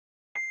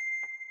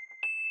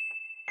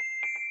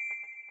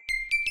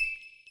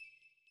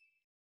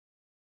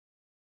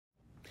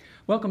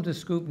Welcome to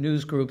Scoop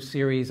News Group's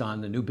series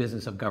on the new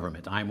business of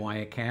government. I'm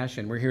Wyatt Cash,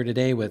 and we're here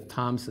today with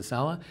Tom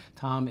Sasala.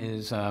 Tom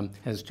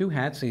has two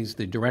hats. He's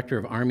the Director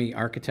of Army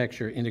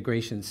Architecture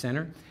Integration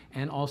Center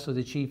and also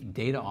the Chief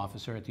Data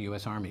Officer at the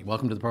U.S. Army.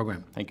 Welcome to the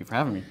program. Thank you for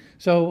having me.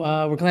 So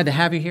we're glad to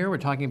have you here. We're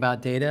talking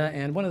about data,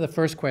 and one of the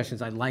first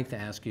questions I'd like to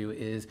ask you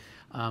is,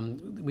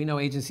 we know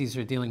agencies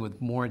are dealing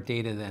with more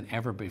data than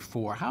ever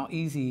before. How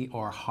easy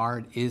or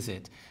hard is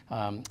it,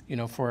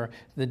 for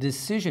the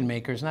decision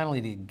makers not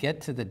only to get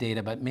to the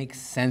data, but make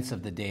sense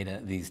of the data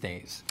these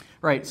days?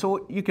 Right,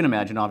 so you can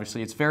imagine,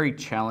 obviously, it's very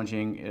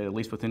challenging, at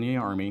least within the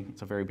Army.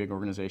 It's a very big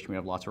organization. We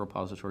have lots of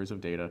repositories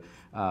of data,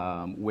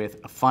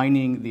 with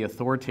finding the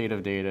authoritative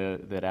data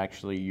that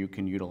actually you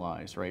can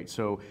utilize, right?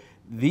 So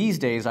these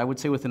days, I would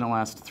say within the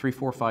last 3,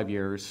 4, 5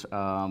 years,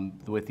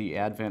 with the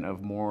advent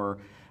of more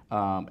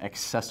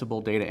accessible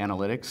data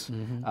analytics,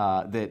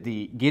 that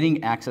the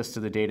getting access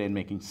to the data and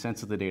making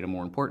sense of the data,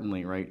 more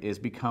importantly, right, is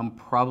become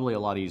probably a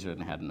lot easier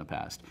than it had in the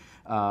past.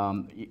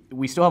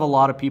 We still have a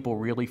lot of people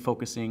really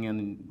focusing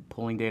and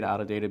pulling data out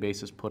of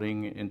databases,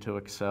 putting it into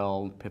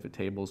Excel, pivot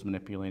tables,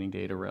 manipulating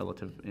data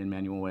relative in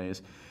manual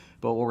ways.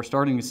 But what we're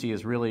starting to see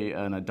is really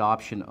an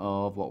adoption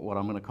of what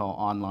I'm going to call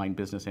online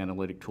business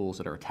analytic tools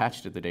that are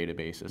attached to the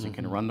databases and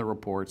can run the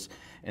reports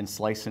and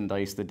slice and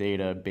dice the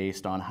data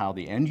based on how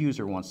the end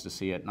user wants to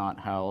see it, not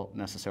how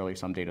necessarily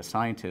some data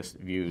scientist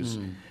views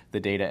the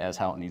data as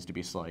how it needs to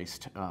be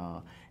sliced.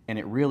 And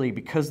it really,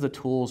 because the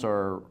tools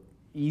are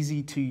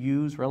easy to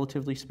use,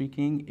 relatively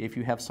speaking, if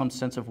you have some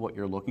sense of what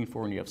you're looking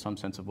for and you have some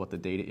sense of what the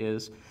data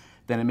is,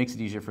 then it makes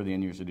it easier for the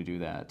end user to do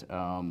that.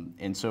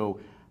 And so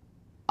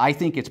I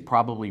think it's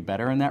probably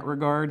better in that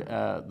regard.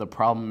 The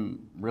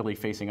problem really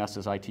facing us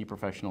as IT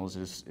professionals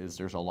is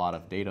there's a lot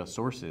of data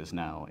sources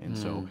now, and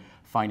so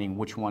finding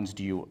which ones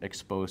do you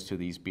expose to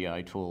these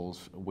BI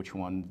tools, which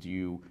one do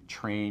you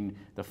train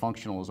the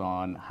functionals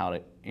on how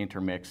to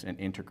intermix and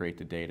integrate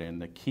the data.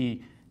 And the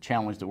key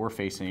challenge that we're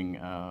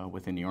facing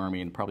within the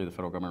Army and probably the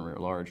federal government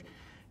at large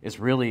is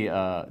really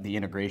the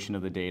integration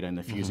of the data and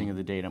the fusing of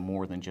the data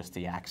more than just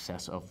the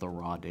access of the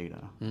raw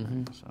data.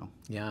 Right? So.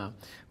 Yeah,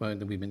 well,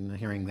 we've been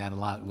hearing that a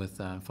lot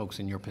with folks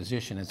in your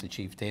position as the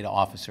Chief Data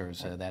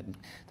Officers,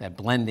 that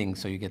blending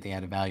so you get the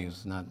added value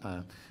is not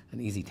an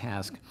easy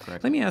task.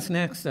 Correct. Let me ask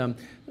next,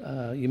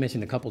 you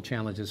mentioned a couple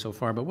challenges so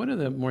far, but what are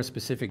the more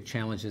specific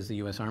challenges the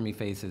U.S. Army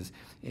faces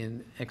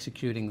in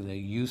executing the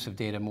use of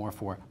data more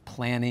for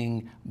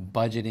planning,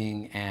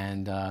 budgeting,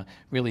 and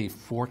really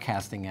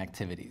forecasting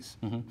activities?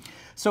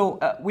 So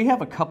we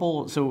have a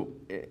couple,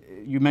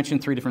 you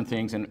mentioned 3 different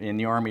things, and in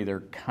the Army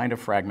they're kind of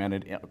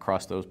fragmented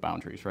across those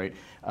boundaries, right?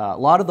 A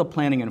lot of the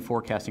planning and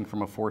forecasting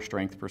from a force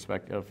strength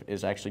perspective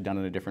is actually done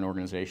in a different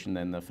organization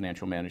than the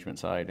financial management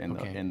side and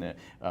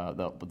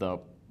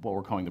what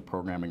we're calling the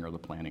programming or the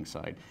planning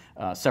side.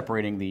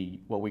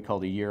 Separating what we call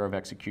the year of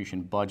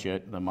execution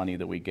budget, the money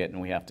that we get and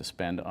we have to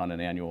spend on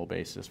an annual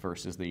basis,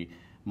 versus the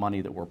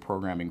money that we're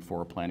programming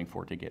for, planning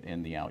for to get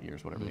in the out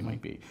years, whatever they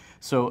might be.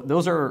 So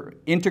those are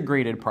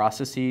integrated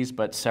processes,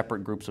 but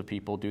separate groups of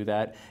people do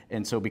that.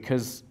 And so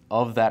because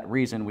of that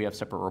reason, we have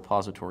separate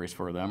repositories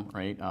for them,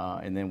 right?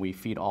 And then we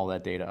feed all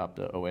that data up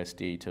to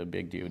OSD, to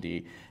big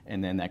DoD,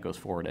 and then that goes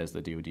forward as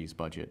the DoD's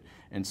budget.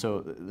 And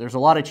so there's a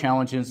lot of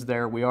challenges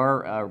there. We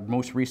are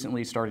most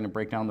recently starting to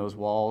break down those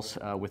walls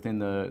within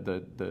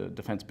the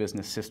defense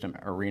business system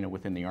arena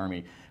within the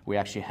Army. We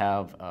actually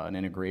have an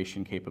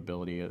integration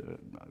capability,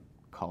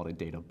 call it a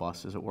data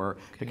bus, as it were,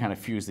 to kind of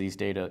fuse these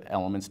data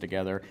elements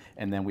together.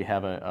 And then we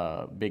have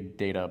a big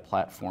data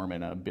platform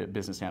and a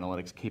business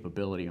analytics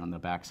capability on the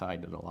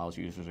backside that allows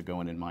users to go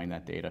in and mine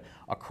that data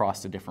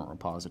across the different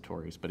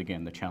repositories. But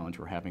again, the challenge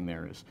we're having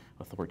there is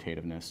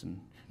authoritativeness and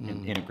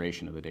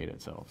integration of the data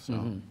itself.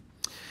 So.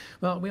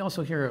 Well, we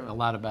also hear a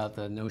lot about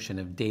the notion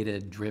of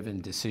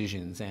data-driven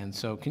decisions, and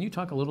so can you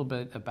talk a little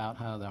bit about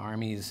how the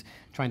Army is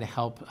trying to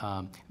help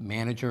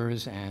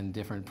managers and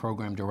different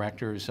program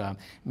directors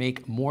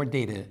make more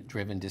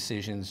data-driven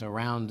decisions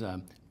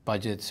around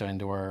budgets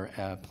and or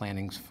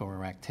plannings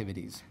for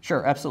activities?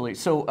 Sure, absolutely.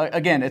 So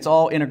again, it's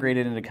all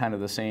integrated into kind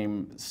of the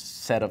same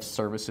set of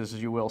services,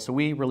 as you will. So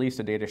we released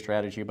a data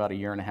strategy about 1.5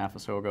 years or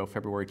so ago,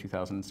 February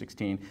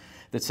 2016,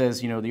 that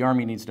says, the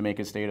Army needs to make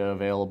its data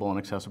available and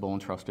accessible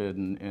and trusted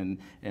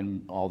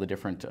and all the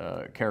different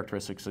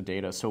characteristics of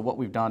data. So what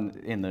we've done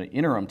in the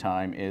interim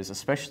time is,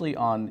 especially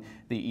on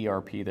the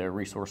ERP, the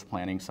resource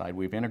planning side,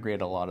 we've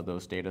integrated a lot of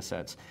those data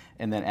sets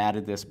and then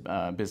added this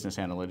business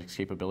analytics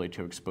capability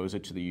to expose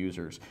it to the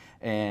users.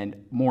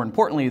 And more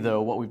importantly,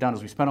 though, what we've done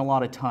is we spent a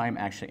lot of time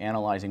actually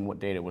analyzing what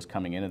data was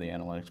coming into the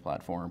analytics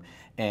platform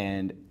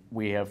and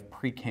we have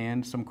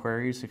pre-canned some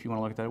queries, if you want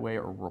to look at it that way,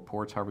 or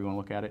reports, however you want to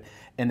look at it,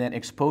 and then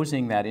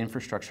exposing that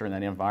infrastructure and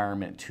that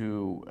environment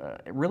to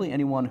really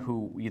anyone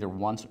who either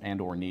wants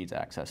and or needs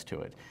access to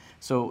it.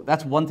 So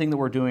that's one thing that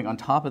we're doing. On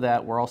top of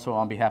that, we're also,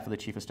 on behalf of the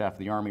Chief of Staff of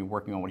the Army,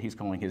 working on what he's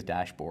calling his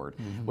dashboard,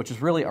 which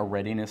is really a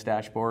readiness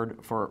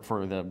dashboard for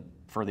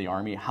the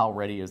Army. How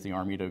ready is the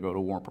Army to go to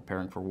war,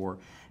 preparing for war?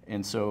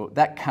 And so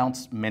that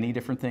counts many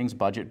different things,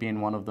 budget being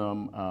one of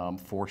them,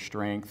 force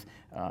strength,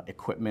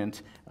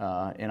 equipment.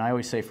 And I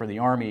always say for the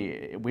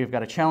Army, we've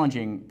got a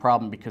challenging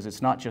problem because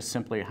it's not just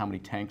simply how many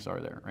tanks are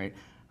there, right?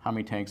 How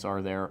many tanks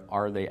are there?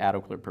 Are they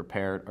adequately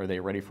prepared? Are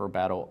they ready for a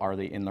battle? Are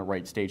they in the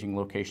right staging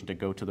location to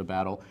go to the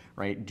battle,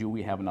 right? Do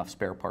we have enough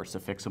spare parts to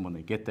fix them when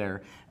they get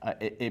there?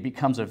 It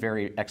becomes a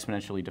very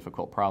exponentially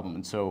difficult problem.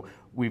 And so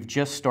we've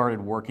just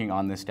started working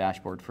on this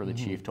dashboard for the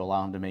chief to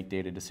allow him to make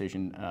data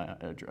decision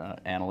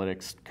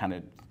analytics kind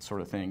of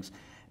sort of things,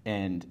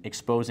 and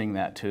exposing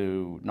that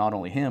to not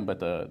only him, but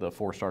the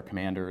four-star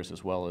commanders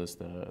as well as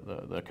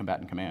the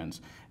combatant commands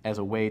as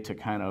a way to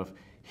kind of,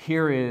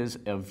 here is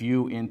a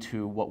view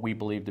into what we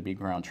believe to be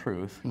ground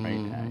truth,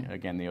 right?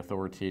 Again, the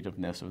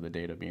authoritativeness of the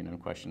data being in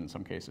question in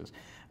some cases.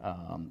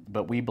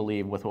 But we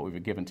believe with what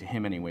we've given to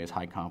him anyway is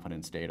high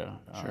confidence data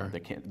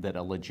that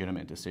a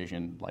legitimate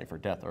decision, life or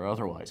death or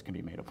otherwise, can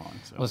be made upon.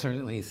 So. Well,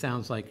 certainly it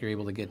sounds like you're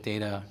able to get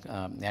data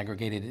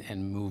aggregated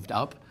and moved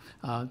up.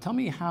 Tell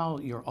me how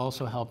you're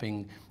also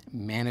helping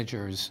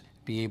managers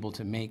be able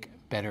to make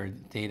better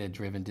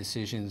data-driven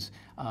decisions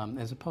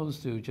as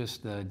opposed to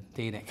just the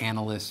data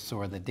analysts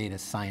or the data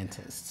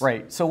scientists.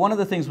 Right. So one of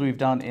the things we've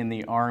done in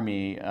the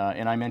Army,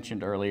 and I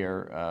mentioned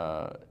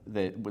earlier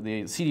that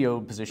the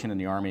CDO position in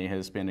the Army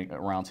has been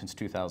around since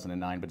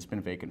 2009, but it's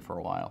been vacant for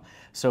a while.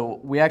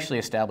 So we actually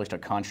established a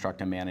construct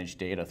to manage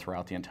data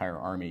throughout the entire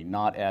Army,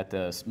 not at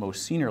the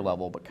most senior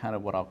level, but kind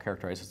of what I'll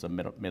characterize as a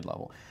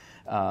mid-level.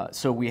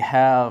 So we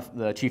have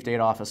the Chief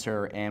Data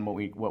Officer and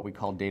what we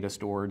call data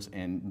stewards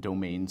and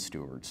domain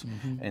stewards.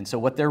 And so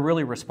what they're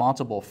really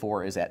responsible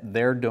for is at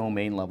their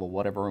domain level,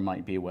 whatever it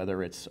might be,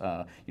 whether it's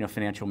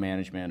financial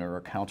management or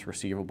accounts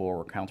receivable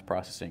or accounts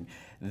processing,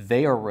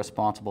 they are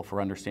responsible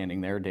for understanding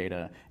their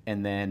data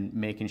and then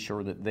making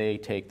sure that they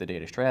take the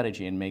data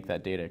strategy and make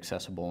that data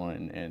accessible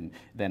and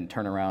then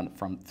turn around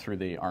through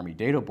the Army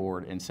Data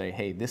Board and say,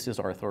 hey, this is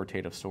our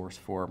authoritative source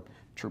for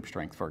troop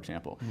strength, for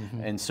example.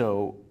 And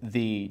so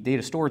the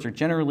data stewards are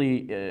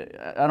generally,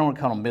 I don't want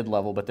to call them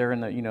mid-level, but they're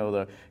in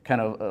the kind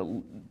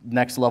of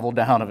next level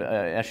down of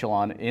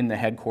echelon in the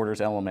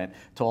headquarters element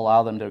to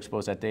allow them to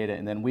expose that data.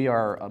 And then we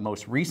are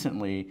most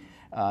recently,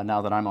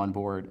 now that I'm on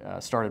board,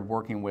 started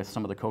working with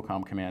some of the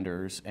COCOM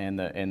commanders and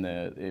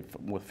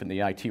within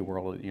the IT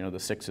world, the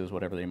sixes,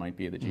 whatever they might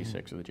be, the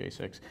G6 or the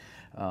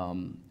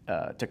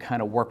J6, to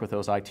kind of work with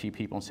those IT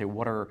people and say,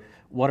 what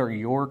are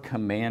your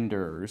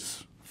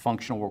commanders'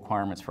 functional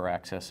requirements for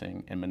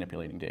accessing and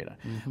manipulating data,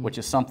 which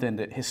is something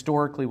that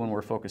historically, when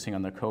we're focusing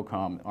on the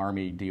COCOM,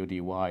 Army,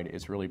 DoD-wide,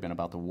 it's really been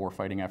about the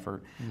warfighting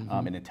effort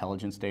and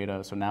intelligence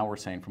data. So now we're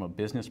saying from a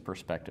business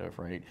perspective,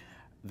 right,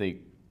 a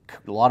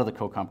lot of the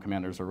COCOM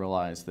commanders have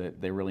realized that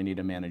they really need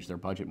to manage their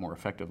budget more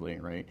effectively,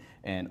 right,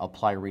 and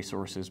apply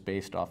resources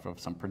based off of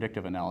some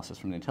predictive analysis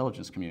from the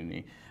intelligence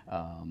community.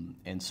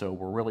 And so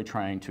we're really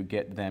trying to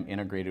get them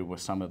integrated with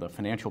some of the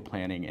financial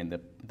planning and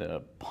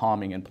the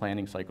palming and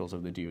planning cycles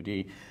of the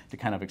DoD to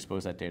kind of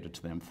expose that data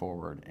to them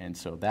forward. And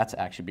so that's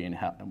actually being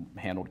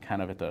handled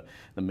kind of at the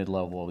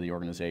mid-level of the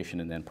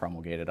organization and then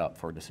promulgated up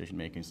for decision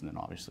makings and then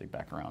obviously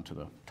back around to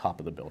the top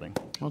of the building.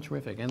 Well,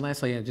 terrific. And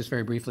lastly, just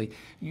very briefly,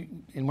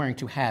 in wearing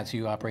two hats,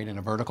 you operate in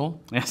a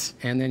vertical, yes,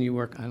 and then you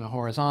work on a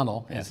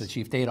horizontal as the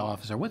Chief Data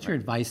Officer. What's your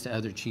advice to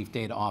other Chief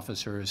Data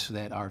Officers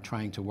that are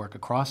trying to work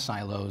across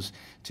silos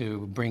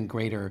to bring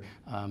greater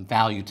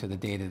value to the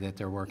data that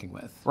they're working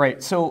with?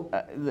 Right. So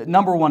the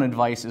number one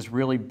advice is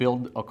really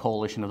build a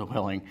coalition of the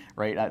willing.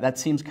 Right. That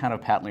seems kind of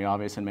patently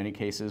obvious in many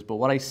cases, but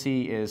what I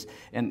see is,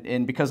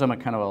 and because I'm a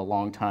kind of a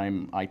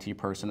long-time IT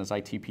person, as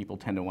IT people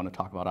tend to want to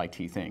talk about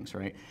IT things,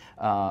 right?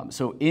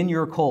 So in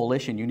your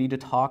coalition, you need to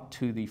talk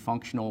to the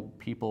functional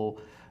people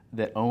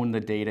that own the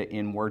data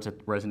in words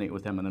that resonate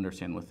with them and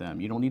understand with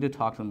them. You don't need to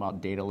talk to them about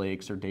data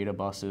lakes or data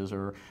buses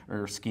or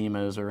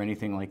schemas or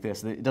anything like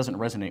this. It doesn't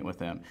resonate with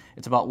them.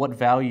 It's about what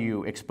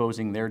value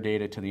exposing their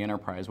data to the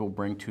enterprise will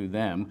bring to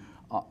them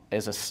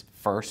as a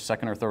first,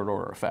 second, or third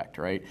order effect,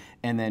 right?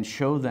 And then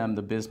show them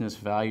the business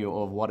value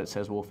of what it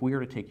says, well, if we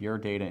were to take your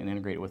data and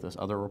integrate it with this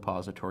other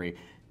repository,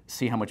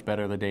 see how much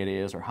better the data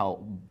is or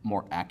how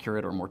more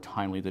accurate or more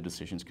timely the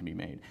decisions can be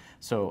made.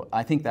 So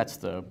I think I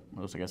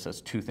guess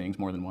that's two things,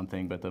 more than one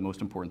thing, but the most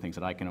important things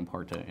that I can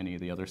impart to any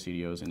of the other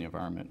CDOs in the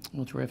environment.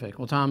 Well, terrific.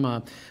 Well,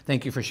 Tom,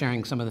 thank you for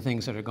sharing some of the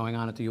things that are going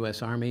on at the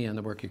U.S. Army and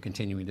the work you're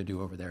continuing to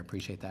do over there.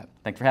 Appreciate that.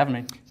 Thanks for having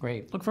me.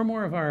 Great. Look for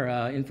more of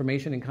our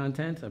information and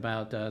content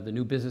about the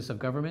new business of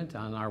government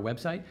on our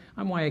website.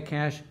 I'm Wyatt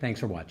Cash. Thanks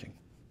for watching.